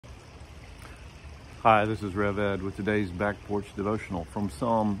Hi, this is Rev Ed with today's Back Porch Devotional from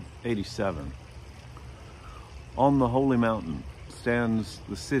Psalm 87. On the holy mountain stands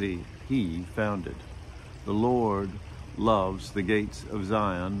the city he founded. The Lord loves the gates of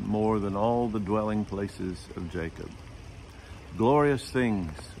Zion more than all the dwelling places of Jacob. Glorious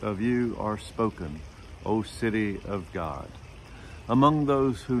things of you are spoken, O city of God. Among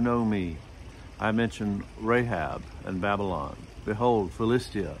those who know me, I mention Rahab and Babylon. Behold,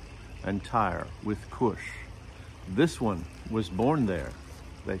 Philistia and Tyre with Cush. This one was born there,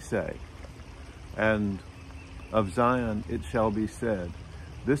 they say. And of Zion it shall be said,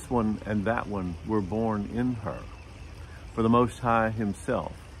 this one and that one were born in her. For the Most High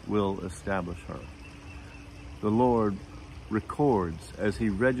himself will establish her. The Lord records as he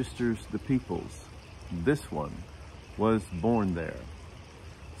registers the peoples. This one was born there.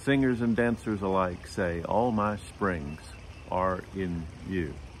 Singers and dancers alike say, all my springs are in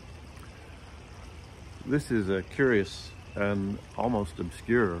you. This is a curious and almost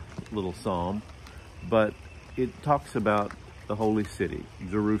obscure little psalm, but it talks about the holy city,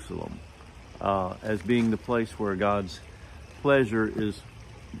 Jerusalem, as being the place where God's pleasure is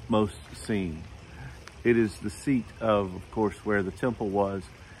most seen. It is the seat of course, where the temple was.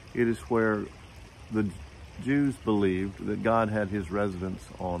 It is where the Jews believed that God had his residence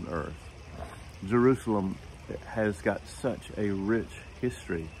on earth. Jerusalem has got such a rich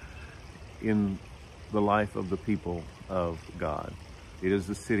history in the life of the people of God. It is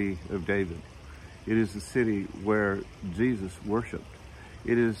the city of David. It is the city where Jesus worshiped.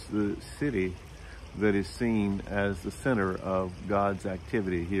 It is the city that is seen as the center of God's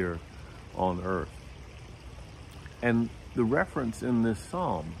activity here on earth. And the reference in this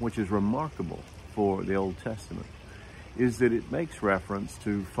psalm, which is remarkable for the Old Testament, is that it makes reference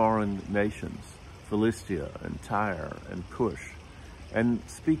to foreign nations, Philistia and Tyre and Cush, and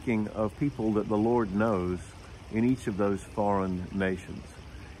speaking of people that the Lord knows in each of those foreign nations.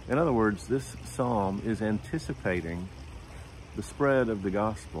 In other words, this psalm is anticipating the spread of the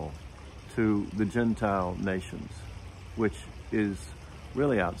gospel to the Gentile nations, which is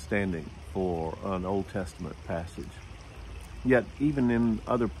really outstanding for an Old Testament passage. Yet, even in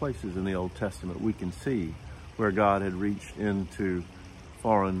other places in the Old Testament, we can see where God had reached into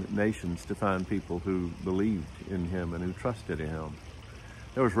foreign nations to find people who believed in him and who trusted in him.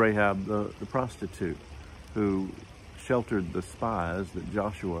 There was Rahab, the prostitute, who sheltered the spies that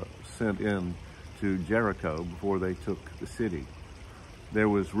Joshua sent in to Jericho before they took the city. There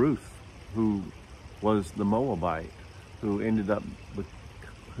was Ruth, who was the Moabite, who ended up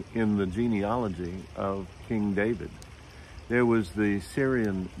in the genealogy of King David. There was the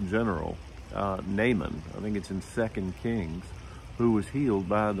Syrian general, Naaman, I think it's in 2 Kings, who was healed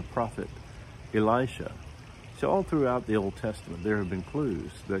by the prophet Elisha. So all throughout the Old Testament, there have been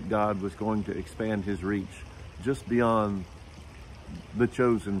clues that God was going to expand his reach just beyond the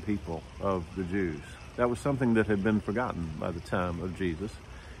chosen people of the Jews. That was something that had been forgotten by the time of Jesus,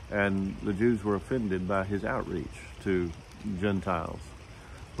 and the Jews were offended by his outreach to Gentiles.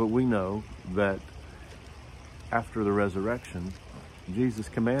 But we know that after the resurrection, Jesus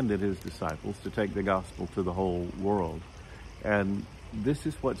commanded his disciples to take the gospel to the whole world. And this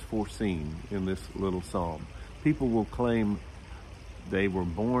is what's foreseen in this little psalm. People will claim they were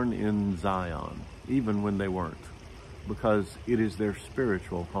born in Zion, even when they weren't, because it is their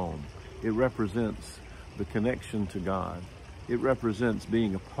spiritual home. It represents the connection to God. It represents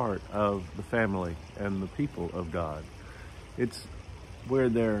being a part of the family and the people of God. It's where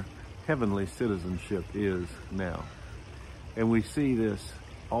their heavenly citizenship is now. And we see this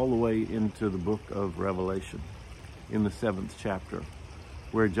all the way into the book of Revelation, in the 7th chapter,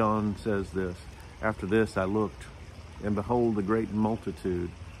 where John says this, after this I looked, and behold, a great multitude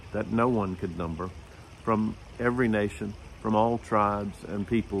that no one could number, from every nation, from all tribes and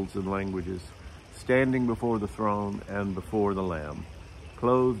peoples and languages, standing before the throne and before the Lamb,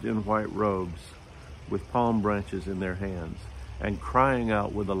 clothed in white robes, with palm branches in their hands, and crying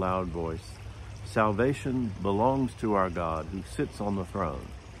out with a loud voice, salvation belongs to our God who sits on the throne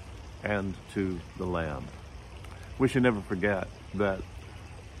and to the Lamb. We should never forget that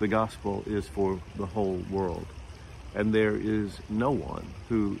the gospel is for the whole world, and there is no one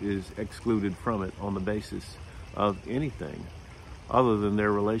who is excluded from it on the basis of anything other than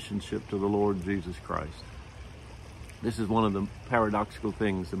their relationship to the Lord Jesus Christ. This is one of the paradoxical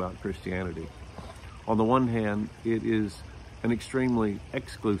things about Christianity. On the one hand, it is an extremely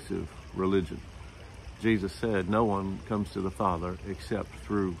exclusive religion. Jesus said, no one comes to the Father except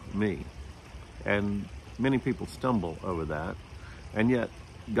through me. And many people stumble over that, and yet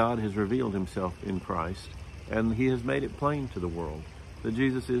God has revealed himself in Christ, and he has made it plain to the world that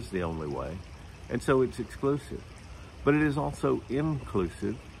Jesus is the only way, And so it's exclusive. But it is also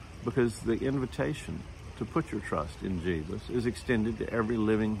inclusive because the invitation to put your trust in Jesus is extended to every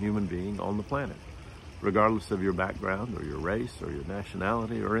living human being on the planet, regardless of your background or your race or your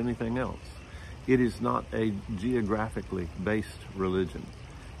nationality or anything else. It is not a geographically based religion.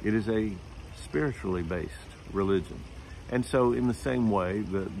 It is a spiritually based religion. And so in the same way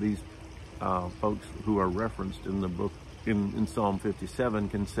that these folks who are referenced in the book in Psalm 57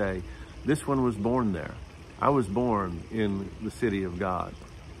 can say, this one was born there. I was born in the city of God.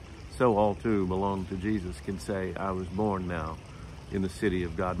 So all too belong to Jesus can say, I was born now in the city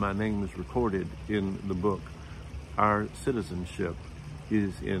of God. My name is recorded in the book. Our citizenship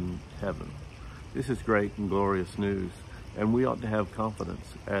is in heaven. This is great and glorious news, and we ought to have confidence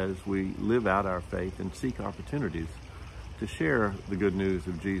as we live out our faith and seek opportunities to share the good news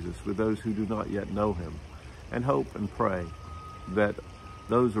of Jesus with those who do not yet know him, and hope and pray that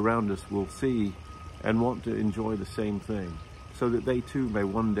those around us will see and want to enjoy the same thing, so that they too may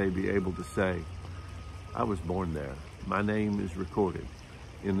one day be able to say, I was born there. My name is recorded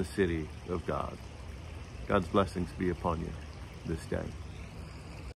in the city of God. God's blessings be upon you this day.